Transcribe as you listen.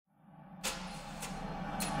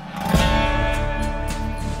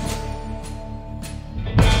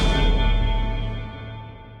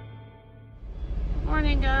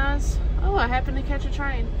happened to catch a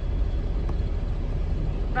train.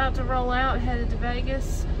 About to roll out, headed to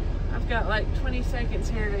Vegas. I've got like 20 seconds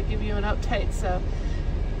here to give you an update, so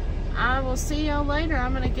I will see y'all later.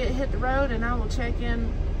 I'm gonna hit the road and I will check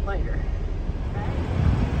in later.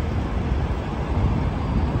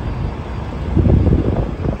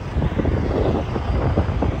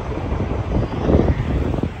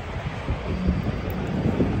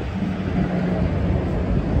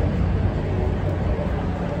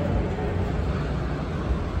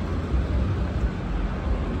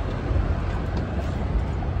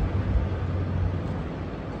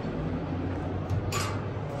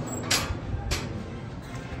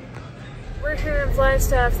 We're here in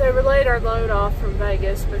Flagstaff. They relayed our load off from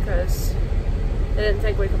Vegas because they didn't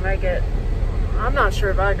think we could make it. I'm not sure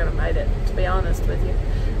if I could have made it, to be honest with you.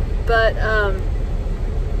 But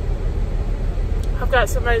I've got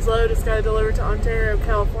somebody's load that's got to deliver to Ontario,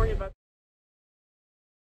 California.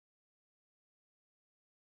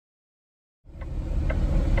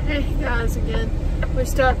 Hey guys, again. We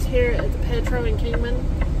stopped here at the Petro in Kingman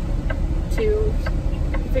to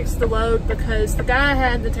fix the load because the guy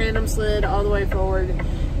had the tandem slid all the way forward,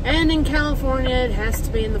 and in California it has to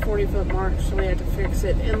be in the 40-foot mark, so we had to fix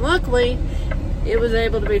it, and luckily it was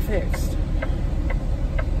able to be fixed.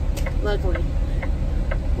 Luckily.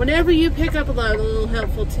 Whenever you pick up a load, a little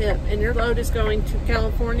helpful tip, and your load is going to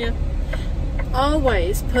California,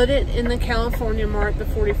 always put it in the California mark, the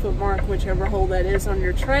 40-foot mark, whichever hole that is on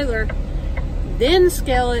your trailer, then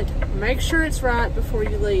scale it, make sure it's right before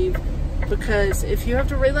you leave. Because if you have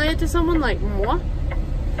to relay it to someone like moi,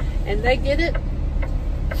 and they get it,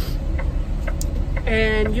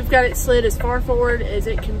 and you've got it slid as far forward as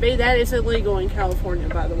it can be, that is illegal in California,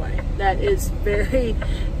 by the way. That is very,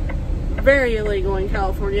 very illegal in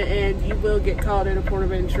California, and you will get caught in a port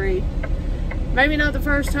of entry. Maybe not the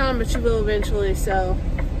first time, but you will eventually, so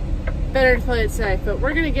better to play it safe. But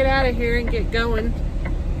we're going to get out of here and get going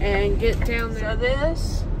and get down there.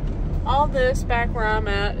 So all this back where I'm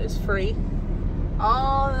at is free.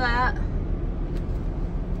 All of that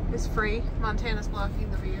is free. Montana's blocking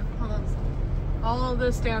the view. Hold on. All of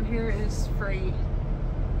this down here is free.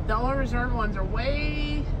 The only reserved ones are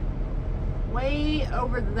way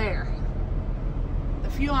over there. The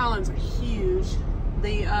few islands are huge.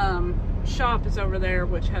 The shop is over there,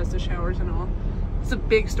 which has the showers and all. It's a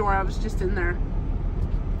big store. I was just in there.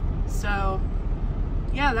 So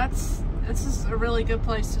yeah, this is a really good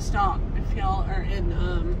place to stop if y'all are in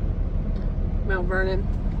Mount Vernon.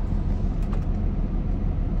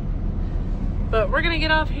 But we're gonna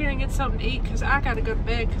get off here and get something to eat because I gotta go to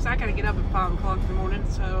bed because I gotta get up at 5 o'clock in the morning.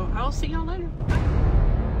 So I'll see y'all later. Bye.